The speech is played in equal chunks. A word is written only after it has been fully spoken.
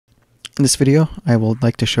In this video, I would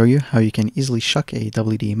like to show you how you can easily shuck a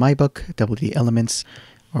WD MyBook, WD Elements,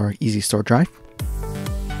 or EasyStore drive.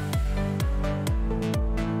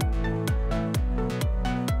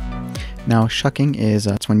 Now, shucking is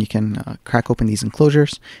it's when you can crack open these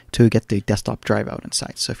enclosures to get the desktop drive out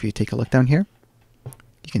inside. So if you take a look down here,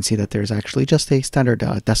 you can see that there's actually just a standard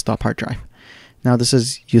desktop hard drive. Now, this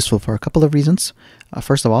is useful for a couple of reasons.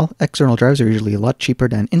 First of all, external drives are usually a lot cheaper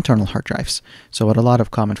than internal hard drives. So what a lot of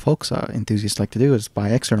common folks, enthusiasts like to do is buy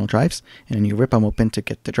external drives, and then you rip them open to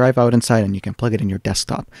get the drive out inside, and you can plug it in your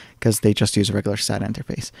desktop because they just use a regular SATA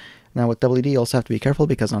interface. Now with WD, you also have to be careful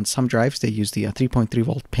because on some drives, they use the 3.3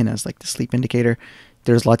 volt pin as like the sleep indicator.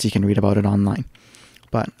 There's lots you can read about it online.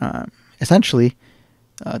 But essentially,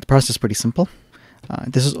 the process is pretty simple.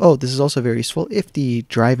 This is also very useful if the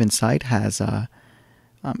drive inside has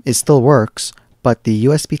it still works, but the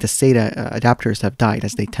USB to SATA adapters have died,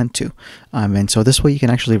 as they tend to, and so this way you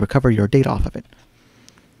can actually recover your data off of it.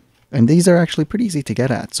 And these are actually pretty easy to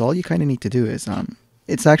get at. So all you kind of need to do is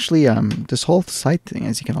it's actually this whole side thing,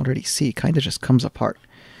 as you can already see, kind of just comes apart.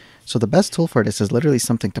 So the best tool for this is literally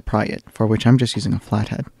something to pry it, for which I'm just using a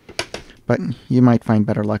flathead. But you might find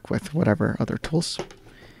better luck with whatever other tools.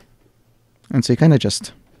 And so you kind of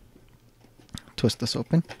just twist this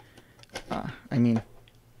open.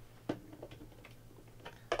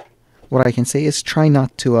 What I can say is try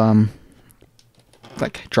not to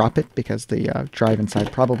like drop it, because the drive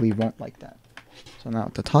inside probably won't like that. So now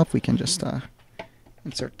at the top we can just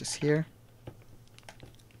insert this here,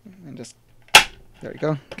 and just, there you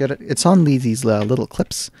go, get it. It's on these little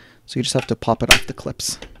clips, so you just have to pop it off the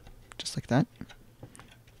clips, just like that.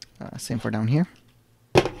 Same for down here.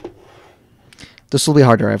 This will be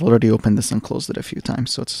harder. I've already opened this and closed it a few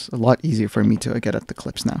times, so it's a lot easier for me to get at the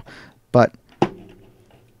clips now. But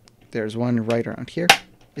there's one right around here.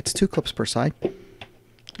 It's 2 clips per side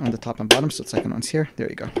on the top and bottom, so the second one's here. There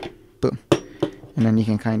you go. Boom. And then you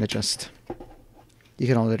can kind of just, you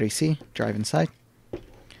can already see, drive inside.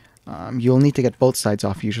 You'll need to get both sides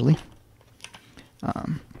off usually. I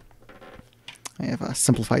have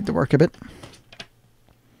simplified the work a bit.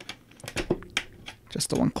 Just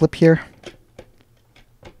the one clip here.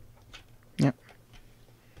 Yep.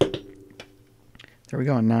 There we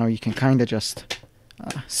go. And now you can kind of just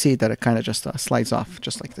see that it kind of just slides off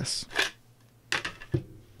just like this.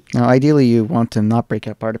 Now ideally you want to not break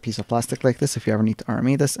apart a piece of plastic like this if you ever need to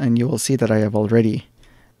RMA this, and you will see that I have already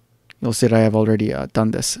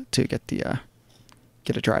done this to get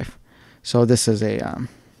a drive. So this is a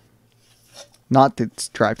not the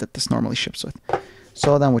drive that this normally ships with.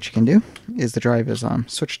 So then what you can do is the drive is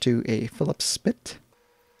switch to a Phillips bit.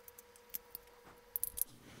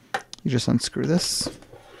 You just unscrew this,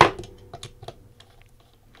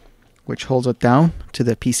 which holds it down to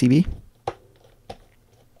the PCB.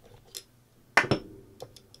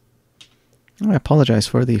 I apologize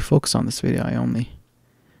for the focus on this video. I only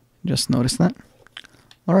just noticed that.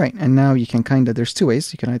 Alright, and now you can kind of, there's 2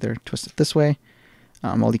 ways. You can either twist it this way.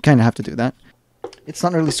 Well, you kind of have to do that. It's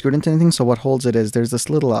not really screwed into anything, so what holds it is there's this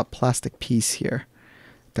little plastic piece here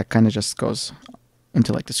that kind of just goes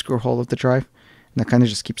into like the screw hole of the drive. And that kind of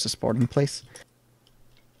just keeps the board in place.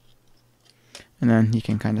 And then you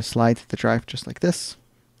can kind of slide the drive just like this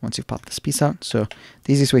once you pop this piece out. So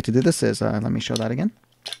the easiest way to do this is, let me show that again.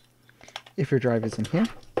 If your drive is in here,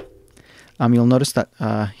 you'll notice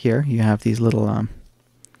that here you have these little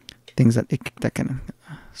things that can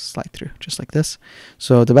slide through just like this.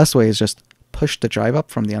 So the best way is just push the drive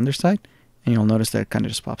up from the underside, and you'll notice that it kind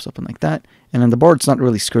of just pops open like that. And then the board's not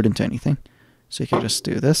really screwed into anything. So you can just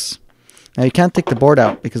do this. Now you can't take the board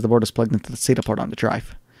out because the board is plugged into the SATA port on the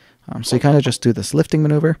drive. So you kind of just do this lifting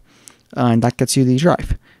maneuver, and that gets you the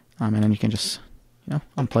drive. And then you can just,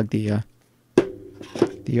 unplug the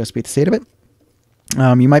USB to SATA bit.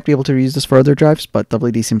 You might be able to reuse this for other drives, but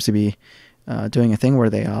WD seems to be doing a thing where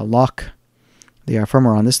they lock the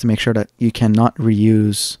firmware on this to make sure that you cannot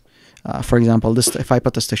reuse. For example, this, if I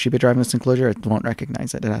put this Toshiba drive in this enclosure, it won't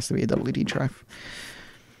recognize it. It has to be a WD drive.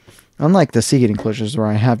 Unlike the Seagate enclosures where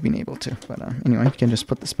I have been able to. But anyway, you can just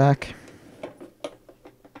put this back.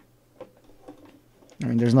 I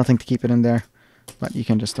mean, there's nothing to keep it in there, but you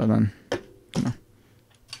can just then,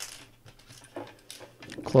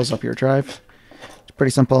 close up your drive. It's pretty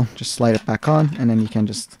simple. Just slide it back on, and then you can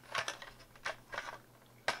just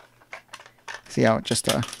see how it just,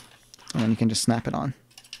 and then you can just snap it on.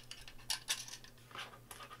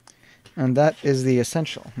 And that is the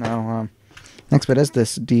essential. Now, next bit is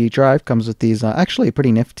this. The drive comes with these actually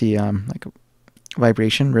pretty nifty, like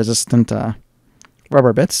vibration resistant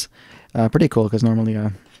rubber bits. Pretty cool because normally, yeah,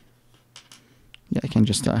 I can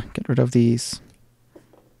just get rid of these.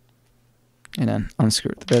 and then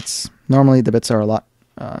unscrew the bits. Normally the bits are a lot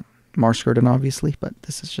more screwed in, obviously, but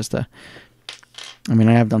this is just a, I mean,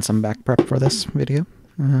 I have done some back prep for this video,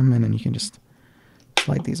 and then you can just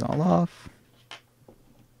slide these all off.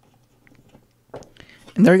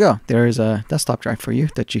 And there you go. There is a desktop drive for you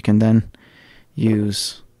that you can then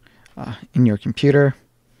use in your computer,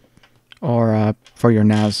 or for your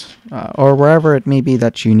NAS, or wherever it may be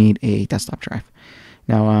that you need a desktop drive.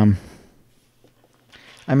 Now,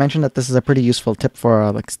 I mentioned that this is a pretty useful tip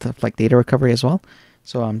for like stuff like data recovery as well.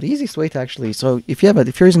 So the easiest way to actually, so if you're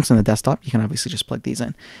using this on the desktop, you can obviously just plug these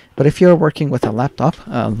in. But if you're working with a laptop,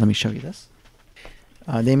 let me show you this.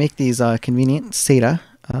 They make these convenient SATA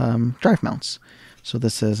drive mounts. So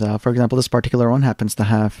this is, for example, this particular one happens to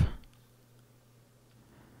have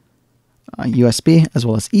USB as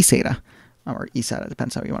well as eSATA, or eSATA,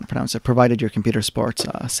 depends how you want to pronounce it, provided your computer supports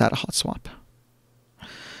SATA hot swap.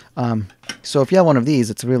 So if you have one of these,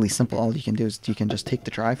 it's really simple. All you can do is you can just take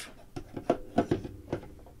the drive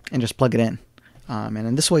and just plug it in. And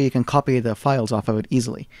in this way you can copy the files off of it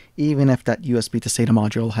easily, even if that USB to SATA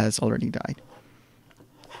module has already died.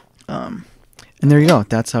 And there you go.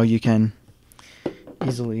 That's how you can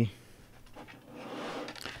easily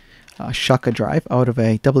shuck a drive out of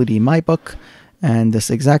a WD MyBook. And this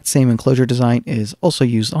exact same enclosure design is also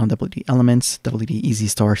used on WD Elements, WD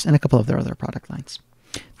EasyStores, and a couple of their other product lines.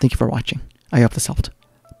 Thank you for watching. I hope this helped.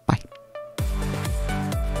 Bye.